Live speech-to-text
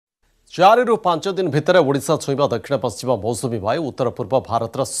4 ରୁ 5 दिन भितर ओडिशा छुईबा दक्षिण पश्चिम मौसुमी वायु उत्तर पूर्व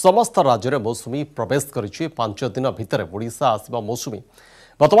भारतर समस्त राज्य में मौसुमी प्रवेश करिछि। 5 दिन भितर ओडिशा आसिबा मौसुमी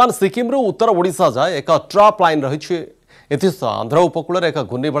वर्तमान सिक्किम रु उत्तर ओडिशा जाए एक ट्रप लाइन रही। एथिसह आंध्र उपकूल एक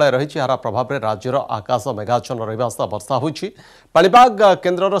घूर्णिबलय रही। यार प्रभाव में राज्यर आकाश मेघाच्छन्न रहा सह वर्षा होइछि। पाणीपाग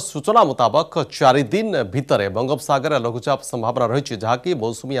केन्द्रर सूचना मुताबक 4 दिन भितर बंगोपसागर लघुचाप संभावना रही, जहाँकि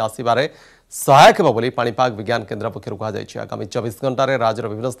मौसुमी आसबार सहायक होब बोली पाणीपाग विज्ञान केन्द्र पक्षर कहुଯାଇଛି। आगामी 24 घंटे राज्यर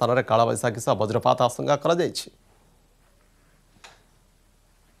विभिन्न स्थान में कालबैशाखी सह वज्रपात आशंका कराଯାଇଛି।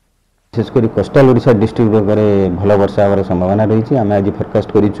 विशेषकर कोस्टाल ओडिशा डिस्ट्रिक्ट भल वर्षा होवार संभावना रही। आम आज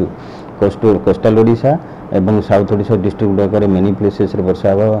फोरकास्ट करूँ कोस्टाल ओडिशा एवं south Odisha district गुड़ाक many places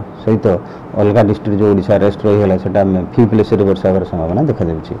वर्षा हवा सहित अलग डिस्ट्रिक्ट जो ओडिशा रेस्ट रहीगला से फ्यू प्लेस वर्षा होवार संभावना देखा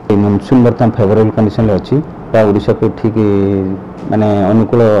जाए। मनसून बर्तमान फेवरेबल कंडीशन अच्छी ओडिशा को ठीक माने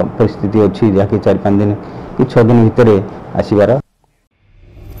अनुकूल परिस्थिति अच्छी, जहाँकि 4-5 दिन कि 6 दिन भितर आसबार